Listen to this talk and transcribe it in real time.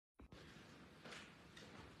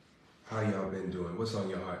How y'all been doing? What's on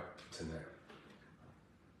your heart tonight?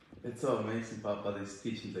 It's so amazing, Papa, these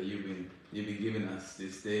teachings that you've been giving us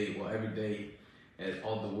this day, well, every day, and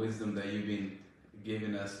all the wisdom that you've been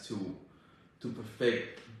giving us to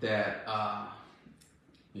perfect that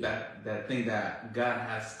that thing that God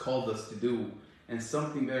has called us to do. And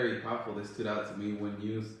something very powerful that stood out to me when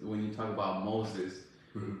you talk about Moses,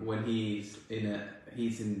 mm-hmm. when he's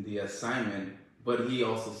in the assignment, but he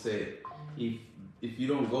also said, if you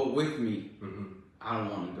don't go with me, mm-hmm. I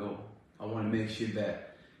don't want to go. I want to make sure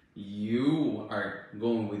that you are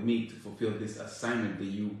going with me to fulfill this assignment that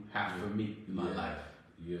you have for me in my life.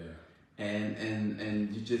 Yeah.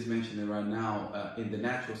 And you just mentioned it right now. In the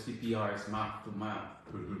natural, CPR is mouth to mouth,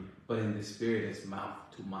 mm-hmm. but in the spirit, it's mouth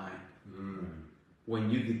to mind. Mm-hmm.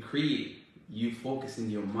 When you decree, you focus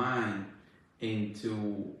in your mind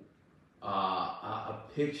into a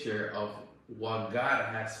picture of what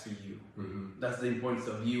God has for you. Mm-hmm. That's the importance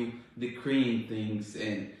of you decreeing things,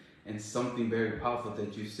 and something very powerful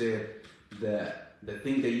that you said, that the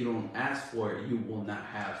thing that you don't ask for, you will not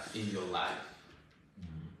have in your life.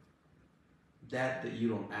 Mm-hmm. That you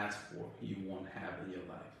don't ask for, you won't have in your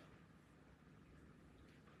life.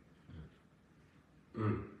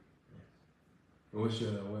 Mm. What's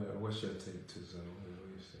your take to Zone?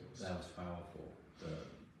 What you say? That was powerful.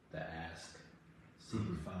 The ask, seek,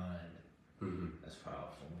 mm-hmm. find. Mm-hmm. That's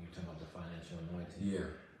powerful. When you're talking about the financial anointing. Yeah.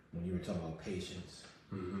 When you were talking about patience,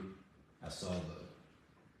 mm-hmm. I saw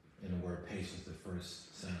in the word patience, the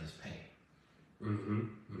first sound is pain. Mm-hmm.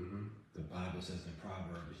 Mm-hmm. The Bible says in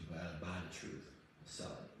Proverbs, you gotta buy the truth, sell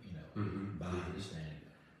it. Mm-hmm. Buy understanding.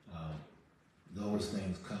 Those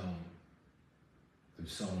things come through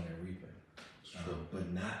sowing and reaping.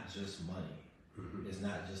 But not just money. Mm-hmm. It's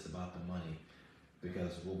not just about the money,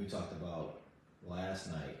 because what we talked about last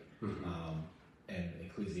night, mm-hmm. And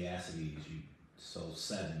Ecclesiastes, you sow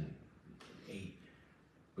 7, 8,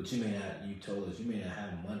 but you told us you may not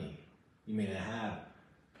have money. You may not have,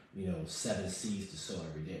 7 seeds to sow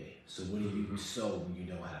every day. So what do you mm-hmm. sow when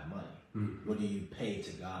you don't have money? Mm-hmm. What do you pay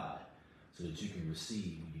to God so that you can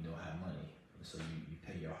receive when you don't have money? And so you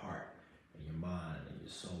pay your heart and your mind and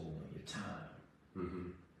your soul and your time. Mm-hmm.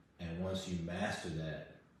 And once you master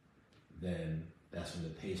that, then that's when the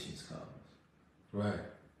patience comes. Right.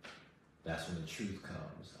 That's when the truth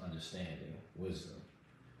comes, understanding, wisdom.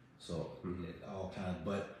 So mm-hmm. it all kind of,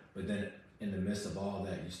 but then in the midst of all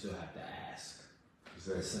that, you still have to ask.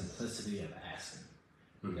 Exactly. The simplicity of asking,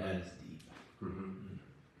 mm-hmm. that is deep. Mm-hmm. Mm-hmm.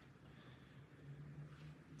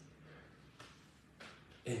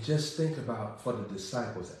 And just think about, for the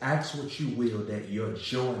disciples, ask what you will that your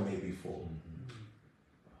joy may be full. Mm-hmm.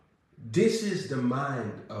 This is the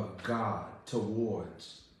mind of God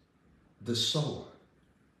towards the sower,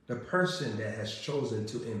 the person that has chosen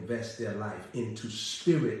to invest their life into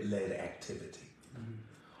spirit-led activity. Mm-hmm.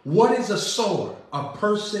 What is a sower? A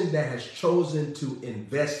person that has chosen to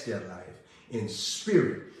invest their life in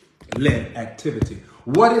spirit-led activity.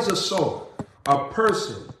 What is a sower? A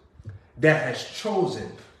person that has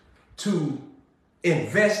chosen to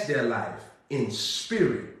invest their life in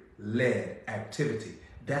spirit-led activity.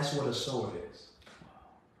 That's what a sower is.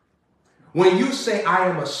 When you say I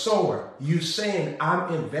am a sower, you're saying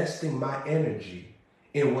I'm investing my energy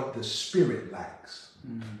in what the spirit likes.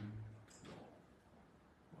 Mm-hmm.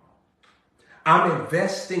 I'm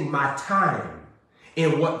investing my time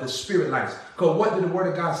in what the spirit likes. Because what did the word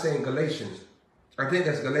of God say in Galatians? I think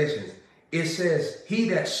that's Galatians. It says, he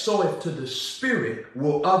that soweth to the spirit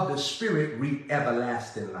will of the spirit reap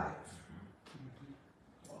everlasting life.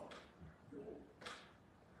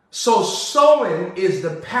 So sowing is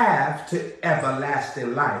the path to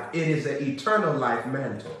everlasting life. It is an eternal life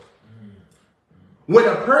mantle. When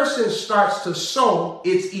a person starts to sow,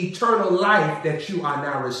 it's eternal life that you are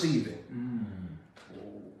now receiving.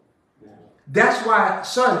 That's why,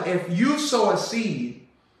 son, if you sow a seed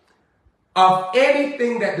of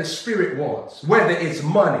anything that the spirit wants, whether it's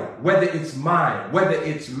money, whether it's mind, whether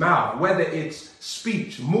it's mouth, whether it's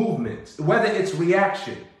speech, movement, whether it's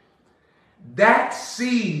reaction, that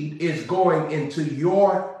seed is going into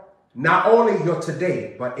your, not only your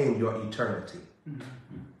today, but in your eternity.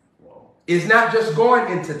 Mm-hmm. It's not just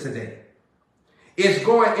going into today. It's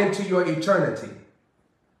going into your eternity.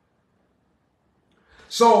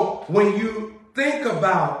 So when you think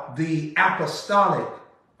about the apostolic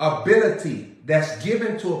ability that's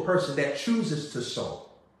given to a person that chooses to sow,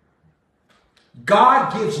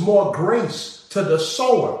 God gives more grace to the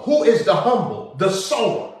sower. Who is the humble? The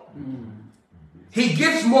sower. Mm. He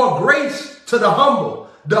gives more grace to the humble.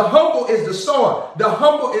 The humble is the sower. The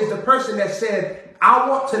humble is the person that said, I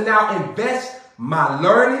want to now invest my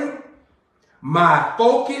learning, my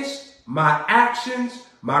focus, my actions,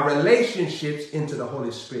 my relationships into the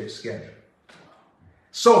Holy Spirit schedule.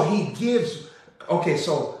 So he gives, okay,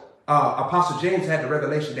 so Apostle James had the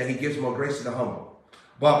revelation that he gives more grace to the humble.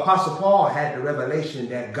 But Apostle Paul had the revelation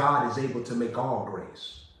that God is able to make all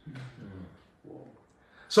grace.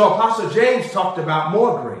 So Apostle James talked about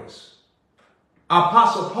more grace.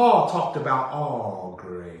 Apostle Paul talked about all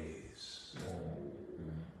grace.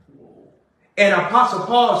 And Apostle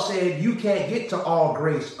Paul said you can't get to all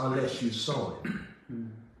grace unless you sow it.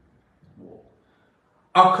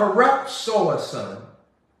 A corrupt sower, son,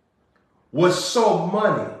 was sow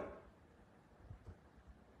money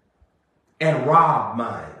and rob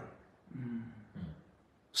mine.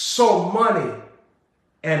 Sow money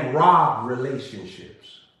and rob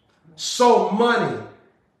relationships. Sow money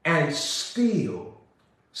and steal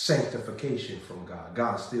sanctification from God.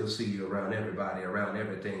 God still see you around everybody, around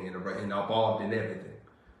everything, and involved in everything.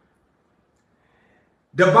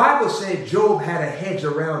 The Bible said Job had a hedge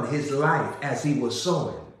around his life as he was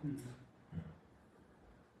sowing.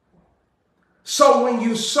 So when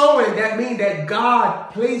you sowing, that means that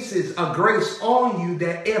God places a grace on you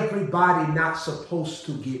that everybody not supposed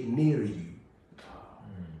to get near you.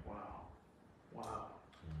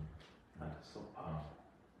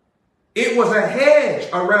 It was a hedge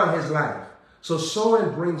around his life. So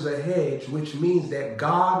sowing brings a hedge, which means that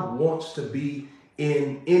God wants to be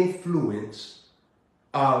in influence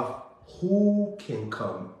of who can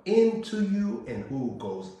come into you and who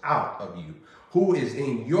goes out of you. Who is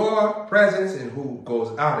in your presence and who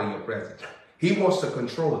goes out of your presence. He wants to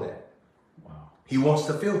control that. Wow. He wants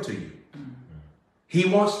to filter you. Mm-hmm. He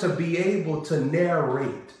wants to be able to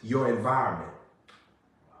narrate your environment.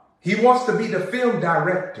 He wants to be the film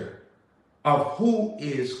director of who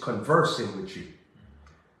is conversing with you.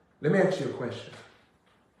 Let me ask you a question.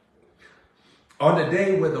 On the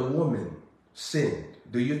day where the woman sinned,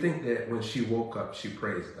 do you think that when she woke up, she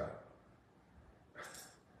praised God?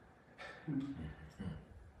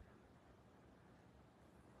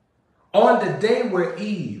 On the day where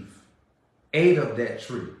Eve ate of that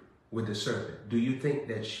tree with the serpent, do you think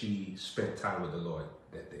that she spent time with the Lord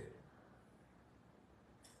that day?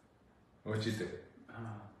 What you think?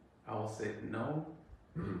 I would say no.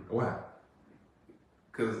 Mm-hmm. Why?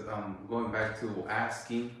 Because going back to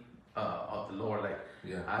asking of the Lord, like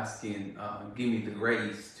asking, give me the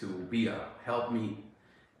grace to be help me,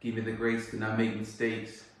 give me the grace to not make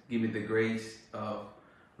mistakes, give me the grace of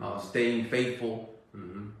staying faithful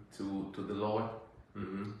to the Lord.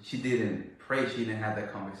 Mm-hmm. She didn't pray. She didn't have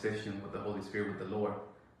that conversation with the Holy Spirit, with the Lord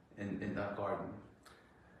in that garden.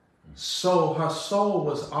 So her soul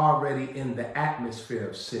was already in the atmosphere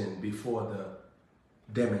of sin before the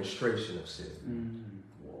demonstration of sin.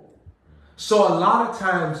 Mm-hmm. So a lot of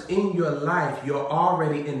times in your life, you're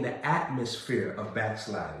already in the atmosphere of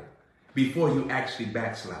backsliding before you actually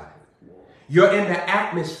backslide. You're in the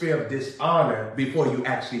atmosphere of dishonor before you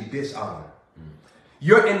actually dishonor.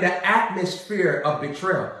 You're in the atmosphere of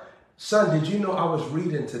betrayal. Son, did you know I was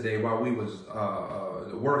reading today while we was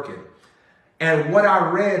working? And what I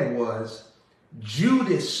read was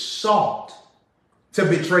Judas sought to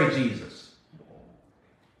betray Jesus.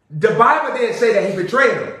 The Bible didn't say that he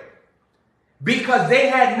betrayed him because they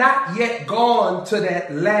had not yet gone to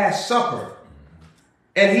that Last Supper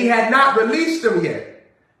and he had not released them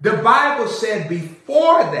yet. The Bible said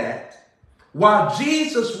before that, while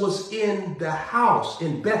Jesus was in the house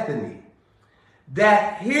in Bethany,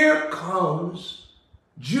 that here comes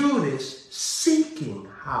Judas seeking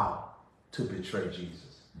how to betray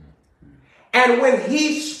Jesus. And when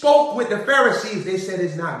he spoke with the Pharisees, they said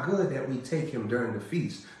it's not good that we take him during the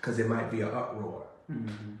feast because it might be an uproar.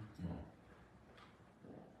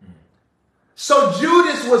 So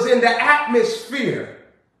Judas was in the atmosphere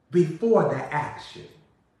before the action.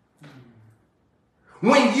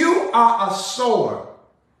 When you are a sower,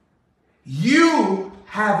 you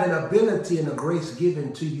have an ability and a grace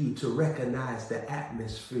given to you to recognize the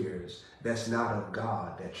atmospheres that's not of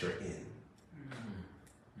God that you're in.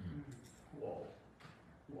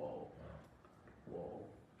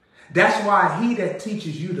 That's why he that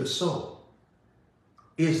teaches you to sow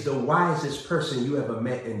is the wisest person you ever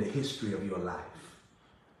met in the history of your life.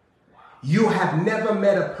 You have never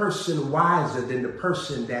met a person wiser than the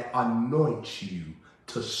person that anoints you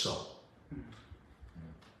to sow.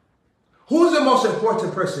 Who's the most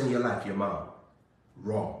important person in your life? Your mom.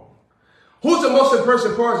 Wrong. Who's the most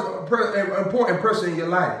important person in your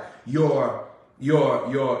life? Your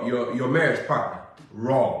marriage partner.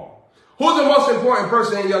 Wrong. Who's the most important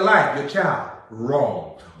person in your life? Your child.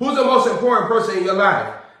 Wrong. Who's the most important person in your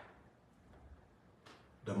life?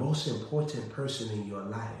 The most important person in your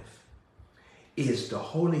life is the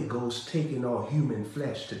Holy Ghost taking on human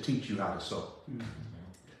flesh to teach you how to sow.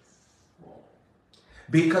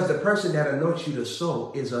 Because the person that anoints you to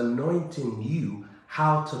sow is anointing you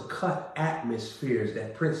how to cut atmospheres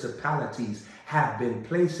that principalities have been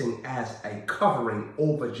placing as a covering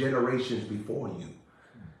over generations before you.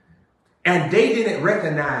 And they didn't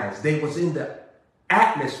recognize they was in the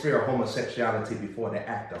atmosphere of homosexuality before the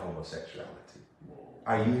act of homosexuality.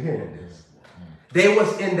 Are you hearing this? They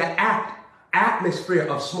was in the atmosphere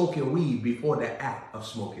of smoking weed before the act of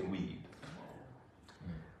smoking weed.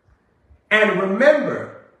 And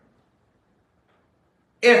remember,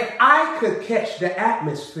 if I could catch the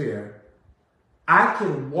atmosphere, I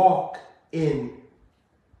could walk in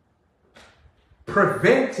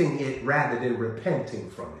preventing it rather than repenting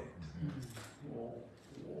from it.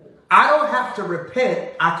 I don't have to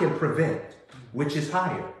repent, I can prevent, which is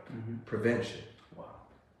higher, prevention.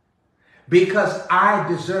 Because I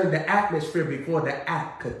discern the atmosphere before the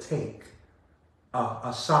act could take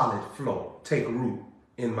a solid flow, take root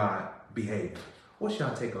in my behavior. What's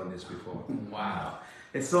your take on this before? Wow.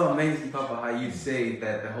 It's so amazing, Papa, how you say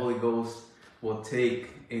that the Holy Ghost will take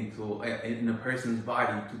into in a person's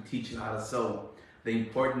body to teach you how to sow. The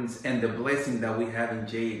importance and the blessing that we have in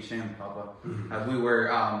JHM, Papa. As we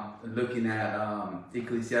were looking at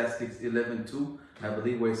Ecclesiastes 11:2, I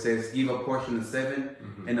believe, where it says, give a portion of 7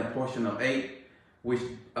 and a portion of 8, which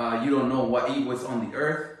you don't know what eat was on the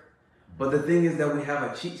earth. But the thing is that we have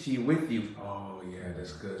a cheat sheet with you. Oh, yeah,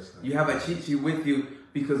 that's good. You have a cheat sheet with you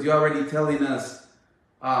because you're already telling us,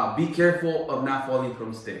 be careful of not falling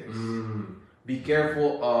from stairs. Be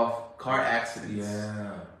careful of car accidents.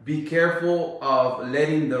 Yeah. Be careful of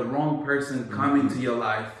letting the wrong person come into your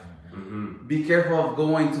life. Be careful of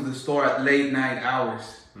going to the store at late night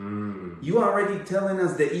hours. You are already telling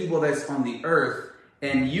us the evil that's on the earth,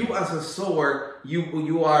 and you as a sower,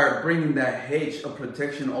 you are bringing that hedge of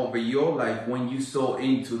protection over your life when you sow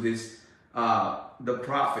into this, the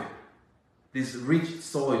prophet, this rich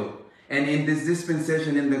soil. And in this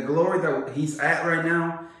dispensation, in the glory that he's at right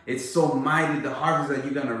now, it's so mighty, the harvest that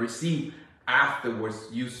you're going to receive afterwards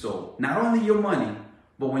you sow. Not only your money,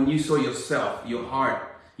 but when you sow yourself, your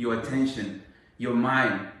heart, your attention, your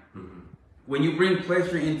mind. When you bring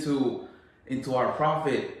pleasure into our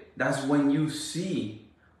prophet, that's when you see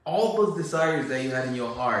all those desires that you had in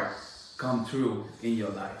your heart come true in your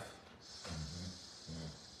life.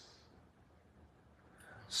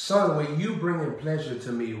 Son, when you bringing pleasure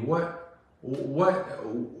to me, what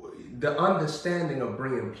the understanding of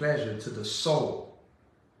bringing pleasure to the soul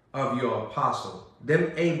of your apostle,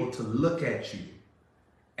 them able to look at you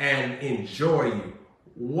and enjoy you,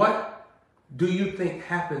 what do you think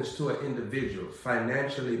happens to an individual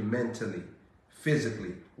financially, mentally,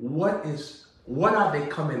 physically? What are they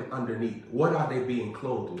coming underneath? What are they being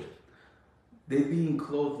clothed with? They're being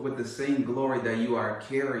clothed with the same glory that you are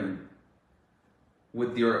carrying,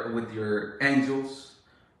 with your angels,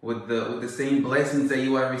 with the same blessings that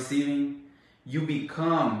you are receiving. You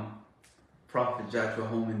become Prophet Joshua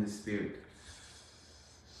Holmes in the spirit.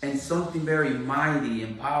 And something very mighty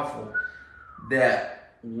and powerful, that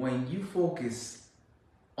when you focus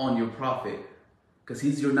on your prophet, because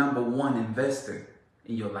he's your number one investor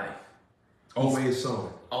in your life. Always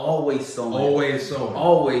sowing. Always sowing. Always sowing.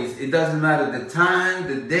 Always. It doesn't matter the time,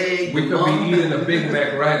 the day. We could be eating a Big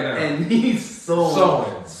Mac right now. And he's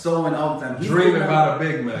sowing. Sowing all the time. He's dreaming about a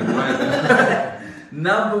Big Mac right now.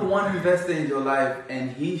 Number one investor in your life,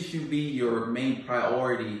 and he should be your main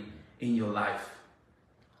priority in your life.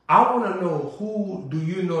 I want to know, who do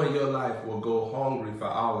you know in your life will go hungry for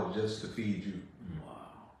hours just to feed you?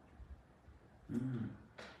 Wow.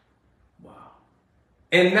 Wow.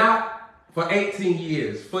 And not for 18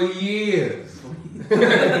 years, for years.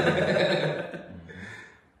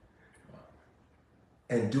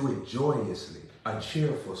 And do it joyously, a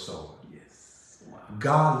cheerful sower. Yes. Wow.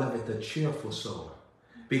 God loveth a cheerful sower.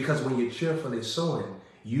 Because when you're cheerfully sowing,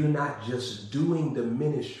 you're not just doing the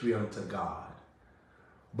ministry unto God,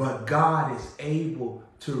 but God is able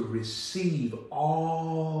to receive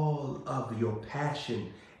all of your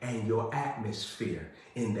passion and your atmosphere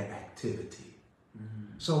in the activity.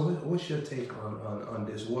 So what's your take on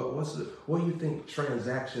this? What do you think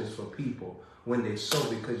transactions for people when they sow?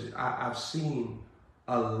 Because I've seen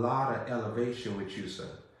a lot of elevation with you, son.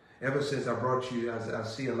 Ever since I brought you, I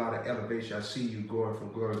see a lot of elevation. I see you going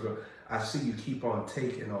from glory to glory. I see you keep on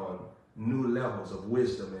taking on new levels of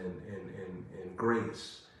wisdom and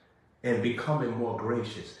grace. And becoming more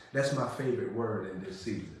gracious. That's my favorite word in this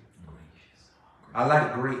season. Gracious. I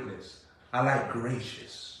like greatness. I like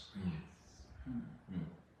gracious.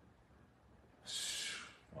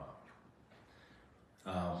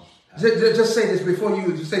 Wow. Just say this before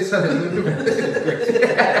you say something.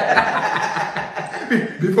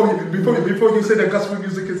 before you say the gospel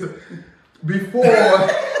music is before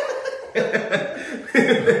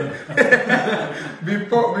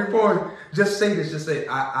just say this. Just say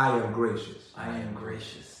I am gracious. I am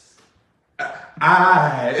gracious.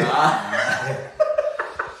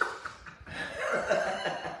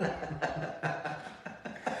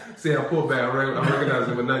 See, I pull back. I recognize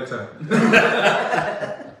it at nighttime.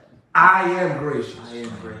 I am gracious. I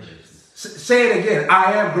am gracious. Say it again.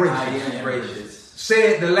 I am gracious. I am gracious.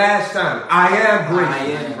 Say it the last time. I am gracious. I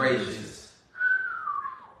am gracious.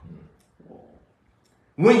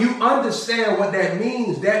 When you understand what that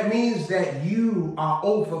means that you are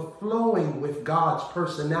overflowing with God's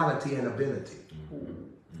personality and ability.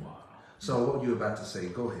 Wow. So what you about to say?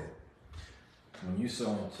 Go ahead. When you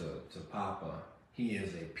sow into Papa, he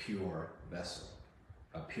is a pure vessel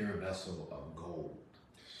of gold.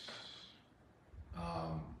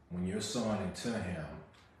 When you're sowing into him,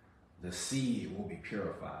 the seed will be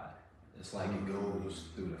purified. It's like it goes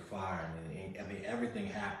through the fire, and everything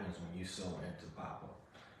happens when you sow into Papa.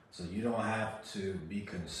 So you don't have to be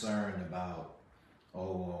concerned about,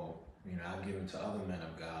 I've given to other men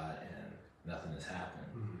of God and nothing has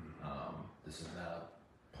happened. This is not a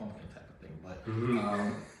pumpkin type of thing, but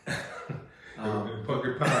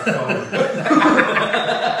pumpkin pie.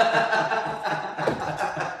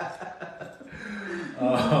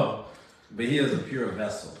 But he is a pure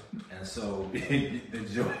vessel, and so the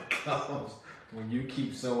joy comes when you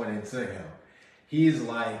keep sowing into him. He's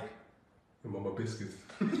like Mama biscuits.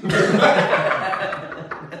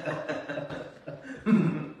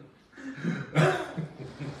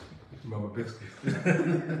 Mama biscuits.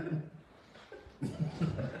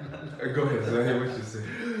 Go ahead. So I hear what you say.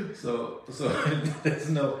 So there's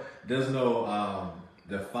no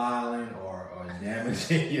defiling or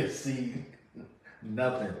damaging your seed.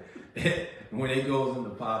 Nothing. When it goes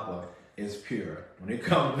into Papa, it's pure. When it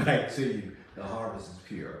comes back to you, the harvest is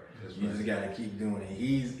pure. That's you just got to keep doing it.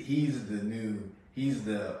 He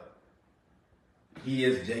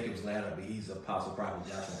is Jacob's ladder, but he's Apostle Prophet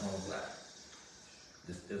JoshuaHolmes' ladder.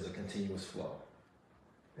 There's a continuous flow.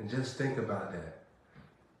 And just think about that.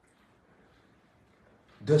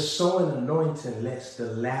 The sowing anointing lets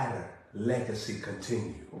the ladder legacy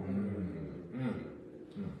continue.